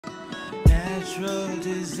natural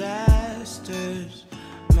disasters.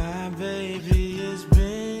 My baby has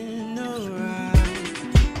been around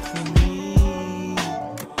for me.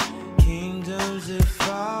 Kingdoms are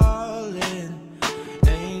falling,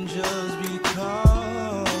 angels be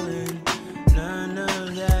calling. None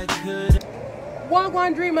of that could.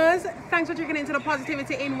 Wagwan dreamers, thanks for checking into the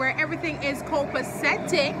Positivity Inn, where everything is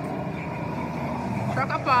copacetic. Truck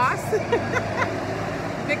a pass.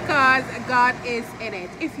 Because God is in it.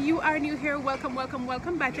 If you are new here, welcome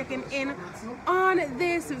by checking in on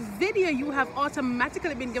this video. You have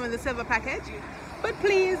automatically been given the silver package, but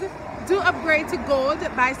please do upgrade to gold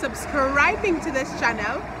by subscribing to this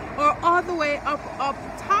channel, or all the way up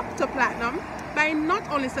top to platinum by not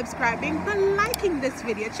only subscribing but liking this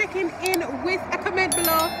video, checking in with a comment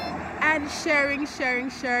below, and sharing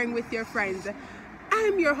with your friends.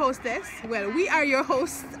 I'm your hostess. Well, we are your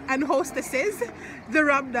hosts and hostesses, the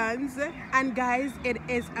Robdons. And guys, it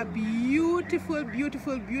is a beautiful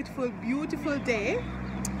day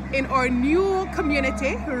in our new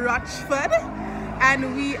community, Rochford.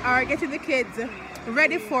 And we are getting the kids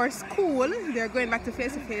ready for school. They're going back to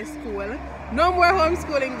face-to-face school. No more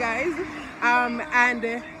homeschooling, guys.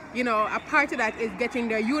 And you know, a part of that is getting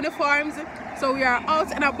their uniforms. So we are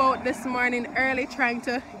out and about this morning early, trying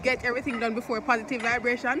to get everything done before Positive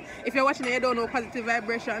Vibration. If you're watching and you don't know Positive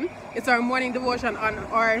Vibration, it's our morning devotion on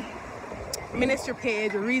our ministry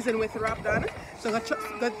page, Reason with Robdon. So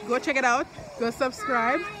go check it out. Go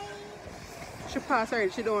subscribe. She passed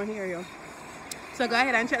already, she don't hear you. So go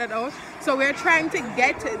ahead and check it out. So we're trying to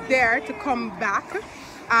get there to come back,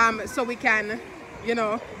 so we can, you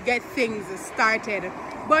know, get things started.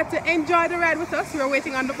 But enjoy the ride with us. We're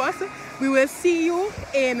waiting on the bus. We will see you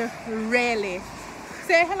in Rayleigh.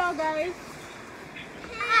 Say hello, guys.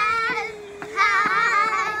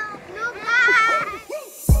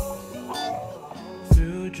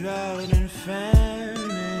 Through drought and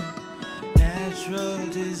famine, natural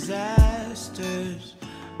disasters,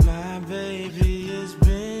 my baby has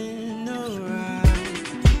been around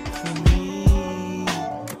for me.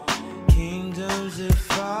 Kingdoms are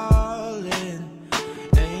falling,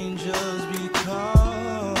 angels be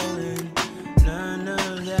calling. None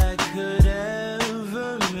of that could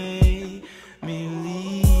ever make me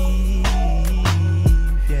leave.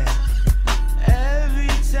 Yeah.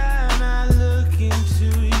 Every time I look into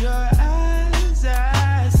your eyes,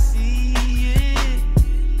 I see it.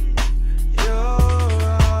 You're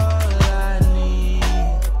all I need.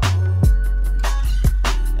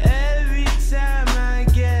 Every time I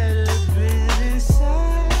get a bit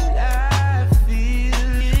inside, I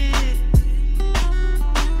feel it.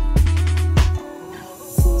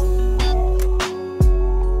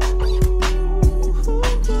 Who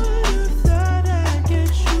would have thought I'd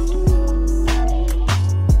get you?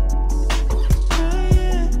 Oh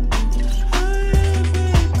yeah, baby.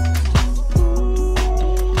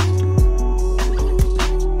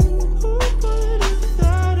 Who would have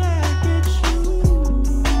thought I'd get you?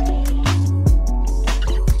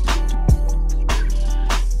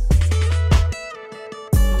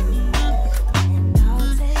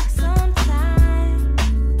 I'll take some time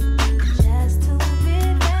just to be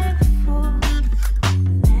thankful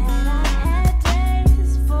that I had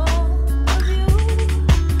days full of you.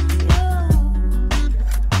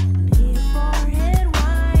 Before it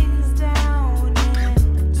winds down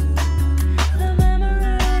into the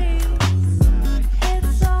memories,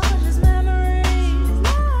 it's all just memories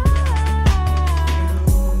now.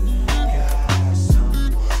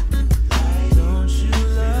 Don't you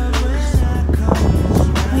love when I come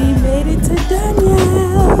around? We made it to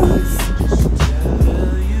Danielle's.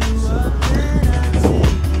 Fill you up and I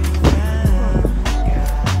take you down.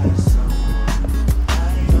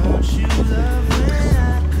 Don't you love when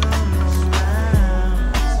I come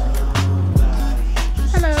around?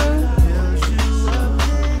 Hello. Fill you up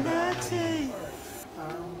and I take.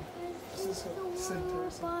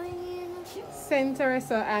 Saint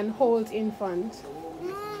Teresa and Hold Infant.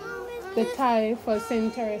 The tie for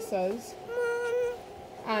Saint Teresa's.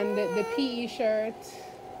 And the PE shirt.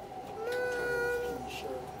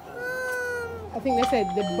 I think they said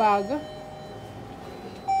the bag.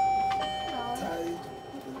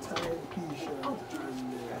 Tie t-shirt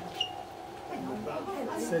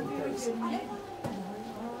and centers.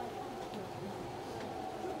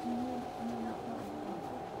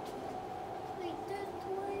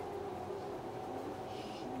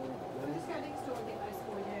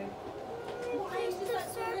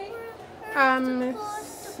 What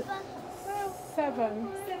 7.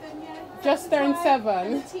 yeah. Just turned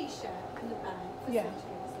 7. T-shirt and the bag. Yeah.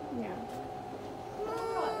 Yeah.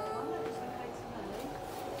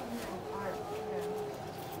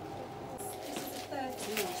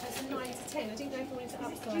 10. I didn't know if you wanted to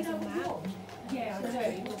upsize on that. Yeah, I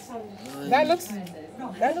do.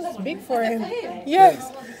 That looks big for him.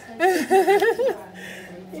 Yes.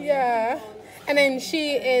 Yeah. And then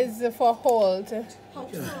she is for hold.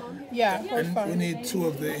 Yeah, hold And we farm. need 2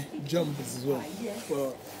 of the jumpers as well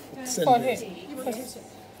for For center. him.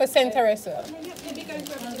 For Saint Teresa. Let me go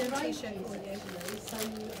grab a t-shirt for you.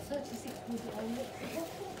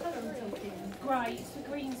 Grey, it's for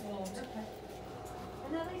Greensward.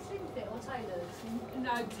 And are they slim fit or tailored?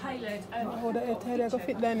 No, tailored. Oh, the Taylor go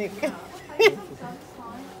fit Danik. That's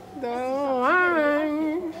fine.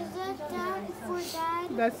 Don't. Is that dad for dad?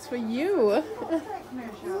 That's for you.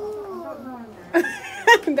 Ooh.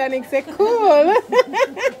 Danik say cool. I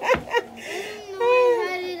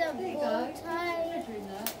had it a bow tie.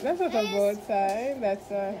 That's not a bow tie.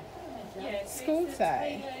 That's a Yeah, school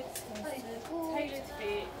tie. Tailored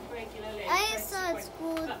fit, regular length. I saw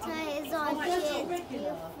school ties on kids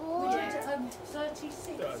before.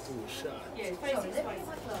 36. That's too short. Yeah, 36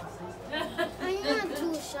 I'm not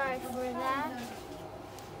too sharp for that.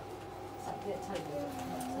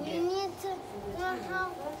 We need to.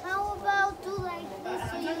 How about do like this?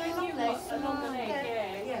 So you Along look the small. leg,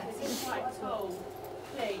 yeah. It's quite tall.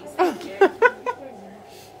 Please, thank you.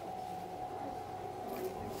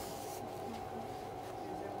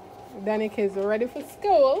 Danik is ready for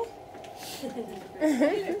school. You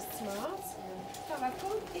look smart. So I've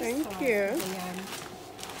got this Thank size you.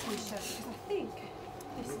 for the t-shirt because I think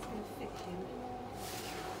this is going to fit him.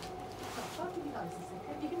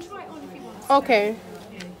 You can try it on if you want. Okay.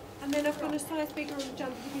 And then I've gone a size bigger on the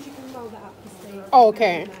jumper because you can roll that up the sleeve.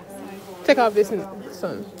 Okay. So, Take off this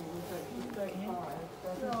one.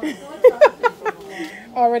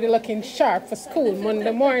 Already looking sharp for school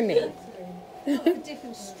Monday morning.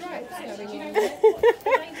 different stripes going on.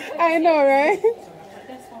 I know, right?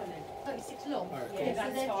 That's fine then. 36 long. Yeah,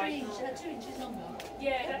 that's fine. 2 inches longer.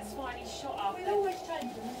 Yeah, that's fine. He's shot up. We always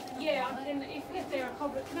change them. Yeah, I can, if they're a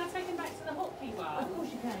cobbler, can I take him back to the hotkey one? Of course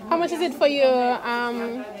you can. How much is it for you,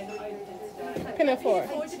 Pinafore?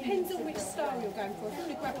 Or it depends on which style you're going for. If you want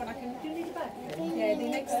to grab one, I can. Do you need a bag? Yeah, the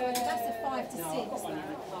next one, that's a 5 to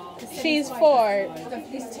 6. She's 4.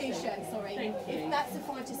 This t-shirt, sorry. That's a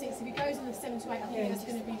 5 to 6. If it goes on the 7 to 8, I think that's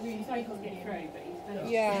going to be really big on you.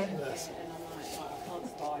 Yeah.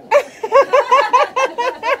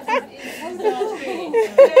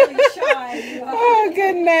 Very shy. Oh,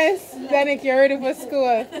 goodness. Danik, you're ready for school.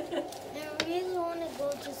 I really want to go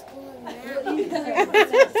to school now.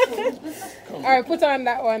 All right, put on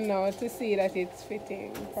that one now to see that it's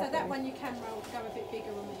fitting So that properly. one you can roll, go a bit bigger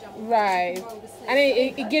on the jumper. Right. Roll the sleeve. And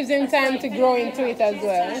it gives him time to grow into it as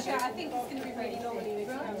well. T-shirt, I think it's going to be really long on you if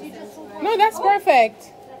you roll this way. No, that's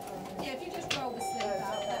perfect. Yeah, if you just roll the sleeve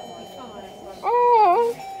out, that will be fine.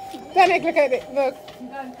 Oh, Danik, look at it. Look. I'm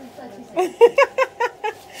going from 36.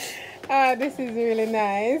 Ah, this is really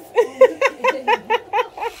nice.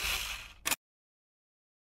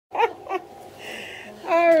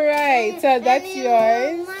 All right, so that's And in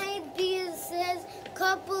yours. my piece says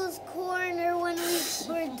couples corner when we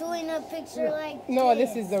were doing a picture like No,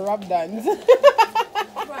 this is the Robdons.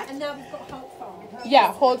 Right, and now we've got Holt Farm.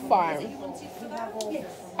 Yeah, Hold Farm. You wanted for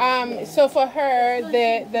that? So for her,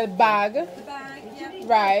 the bag, The bag, yeah.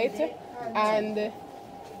 right, and You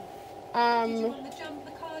want the jumper,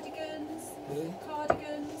 the cardigans?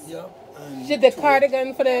 Cardigans? Yeah. And the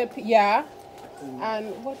cardigan for the and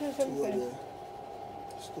what else I'm saying?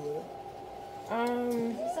 St.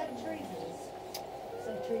 Teresa's.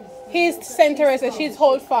 St. Teresa's. He's Saint Teresa. She's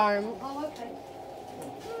Hold Farm. Oh, okay.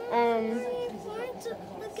 Um,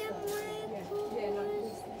 Look at my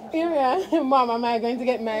clothes. yeah, Mom, am I going to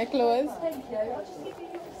get my clothes? Thank you. I'll just give you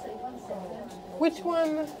your receipt. 1 second. Which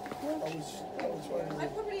one? I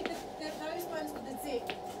probably, those ones with the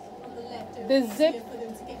zip on the left are The zip? easier for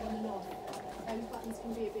them to get on and off. Those buttons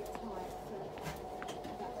can be a bit tight.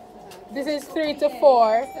 So This is 3 to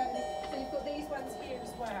 4. So you've got these ones here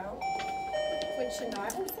as well, which are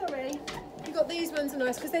nice. Oh, sorry. You've got these ones are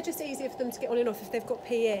nice because they're just easier for them to get on and off if they've got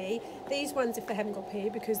PE. These ones if they haven't got PE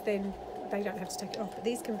because then they don't have to take it off. But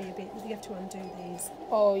these can be a bit, you have to undo these.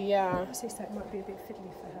 Oh yeah, I see, so it might be a bit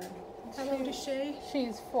fiddly for her. How old is she?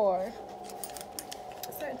 she's 4.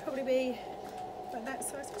 So it'd probably be like that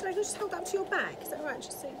size. So I can just hold that up to your back. Is that all right?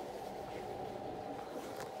 Just see.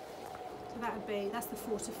 So that would be, that's the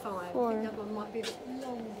 4 to 5. I 4. think that one might be a bit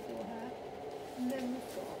long for her. And then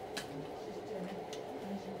we've got.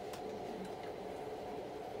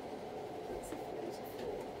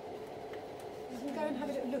 You can go and have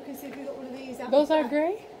a little look and see if we've got one of these out. Those the are back.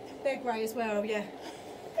 grey? They're grey as well, yeah.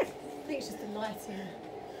 I think it's just the lighting.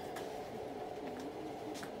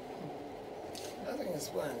 I think It's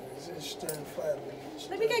fine. She turned 5.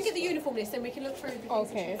 Let me go and get the uniform list, then we can look through the things.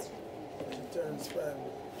 Okay. She turns 5.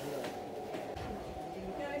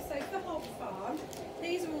 So for Holt Farm,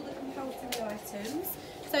 these are all the compulsory items.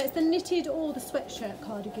 So it's the knitted or the sweatshirt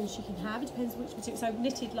cardigans she can have. It depends which material. So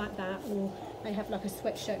knitted like that, or they have like a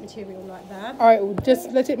sweatshirt material like that. All right, well,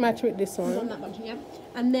 just let it match with this On one. that one, yeah.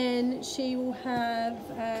 And then she will have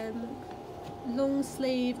long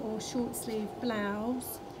sleeve or short sleeve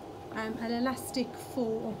blouse, an elastic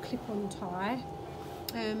full or clip-on tie.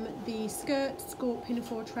 The skirt, skort,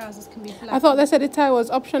 pinafore, trousers can be black. I thought they said the tie was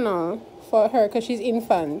optional for her because she's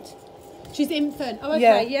infant. She's infant. Oh, okay.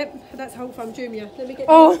 Yeah. Yep. That's Holt Farm Junior. Let me get.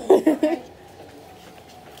 Oh. Okay.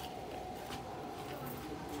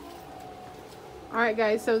 All right,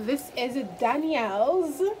 guys. So this is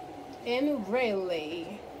Danielle's in Rayleigh.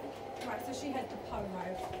 Right. So she had the polo.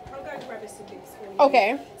 I'll go and grab us some bits for you.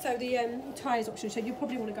 Okay. So the tie is optional. So you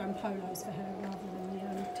probably want to go in polos for her rather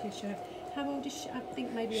than the t-shirt. How old is she? I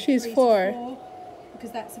think maybe. She's 3 to 4. 4.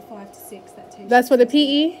 Because that's a 5 to 6. That t-shirt. That's for the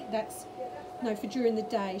PE. That's no for during the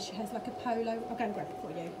day. She has like a polo. I'll go and grab it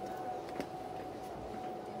for you.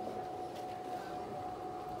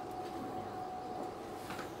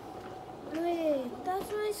 Wait,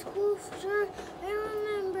 that's my school shirt. I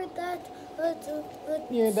remember that.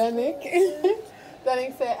 You're Danik.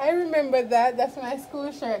 Danik said, "I remember that. That's my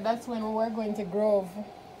school shirt. That's when we were going to Grove.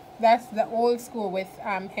 That's the old school with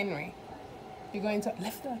Henry. You're going to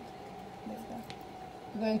left that.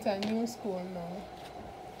 You're going to a new school now."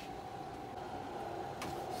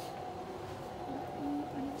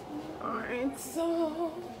 Alright,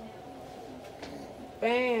 so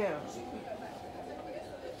bam.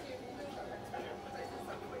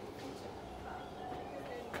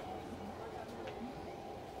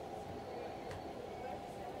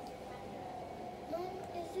 Mom,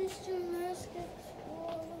 is this gymnastics?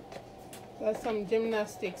 That's some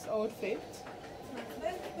gymnastics outfit.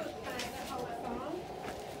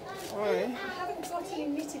 Alright. I haven't got any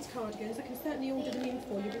knitted cardigans. I can certainly order them in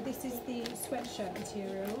for you, but this is the sweatshirt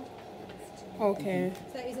material. Okay.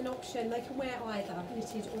 So that is an option. They can wear either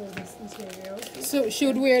knitted or this material. So she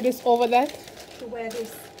would wear this over that? She'll wear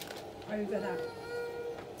this over that.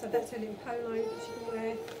 So that's her little polo that she can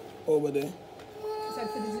wear. Over there. So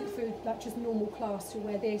for like just normal class, she'll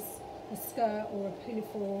wear this, a skirt or a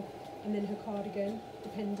pinafore, and then her cardigan,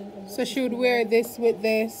 dependent on what So she's she would gonna wear this with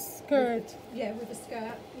this skirt. Yeah, with a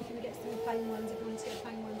skirt. You can get some plain ones if you want to get a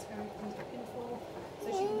plain one to go with the pinafore. So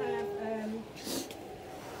she can have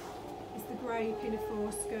it's the grey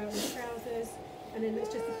pinafore skirt with trousers, and then it's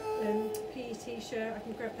just a PE t-shirt. I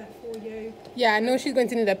can grab that for you. Yeah, I know she's going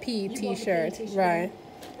to need a PE You want the PE t-shirt. t-shirt. Right.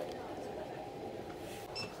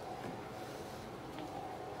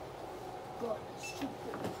 Got a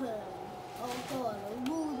stupid pen. I've got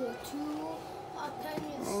a ruler too. Can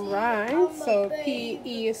you see Right. on my So baby?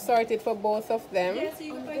 PE is sorted for both of them. Yeah, so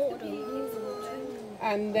you can both the PE.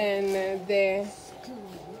 And then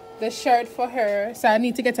the shirt for her. So I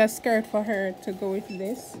need to get a skirt for her to go with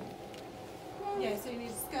this. Yeah, so you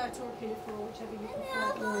need a skirt or a pinafore, whichever you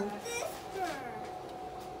How prefer. about this girl?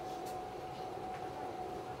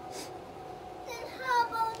 Then how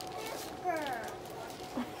about this girl?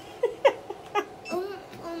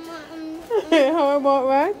 How about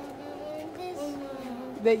what? This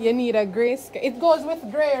one. That you need a gray skirt. It goes with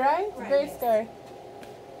gray, right? Right, Gray yes. skirt.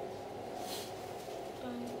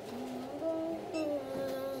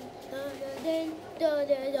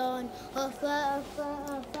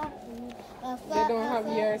 They don't have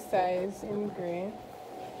your size in gray.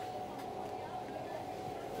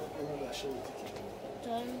 Another show ticket.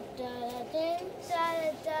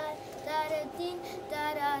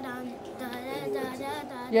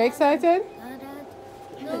 You excited?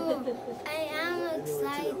 No, I am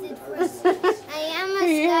excited I am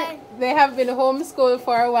excited. They have been homeschooled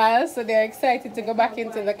for a while, so they're excited to go back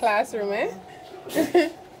into the classroom, eh?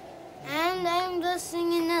 And I'm just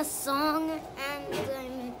singing a song and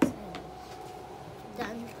I'm excited.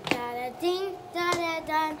 Dun da da ding da da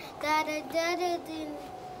dun da da da da ding.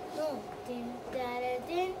 No, ding da da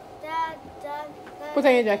ding da da. Put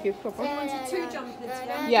on your jacket, Papa. You wanted 2 jumpers,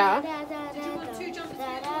 yeah? Yeah. Did you want 2 jumpers for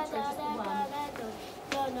your daughter or just the one?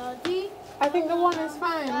 I think the one is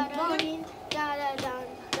fine.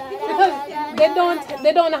 Because Because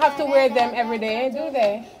they don't have to wear them every day, do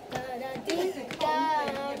they?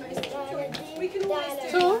 We can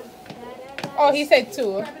always do 2? Oh, he said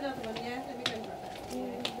 2. grab another one, yeah? Let me go and grab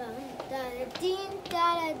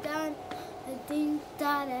that.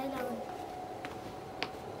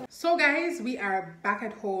 So guys, we are back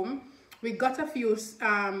at home. We got a few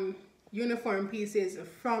uniform pieces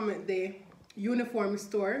from the uniform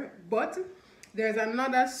store, but there's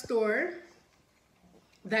another store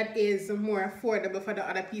that is more affordable for the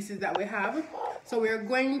other pieces that we have. So we're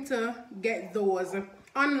going to get those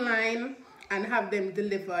online and have them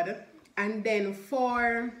delivered. And then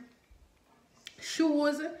for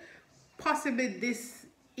shoes, possibly this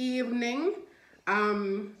evening,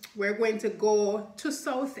 we're going to go to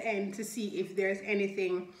South End to see if there's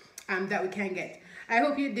anything that we can get. I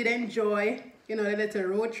hope you did enjoy, you know, the little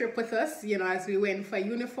road trip with us, you know, as we went for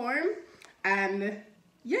uniform. And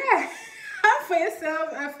yeah, have for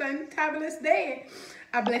yourself a fantabulous day,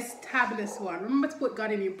 a blessed-tabulous one. Remember to put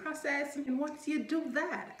God in your process, and once you do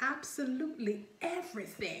that, absolutely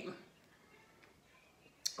everything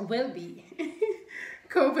will be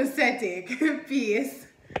copacetic. Peace.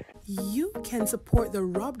 You can support the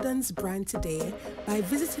Robdons brand today by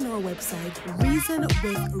visiting our website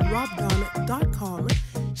reasonwithrobdon.com,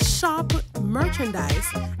 shop merchandise,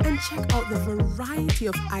 and check out the variety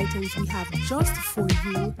of items we have just for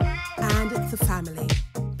you and the family.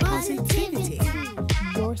 Positivity,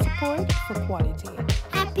 your support for quality.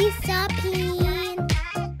 Happy shopping!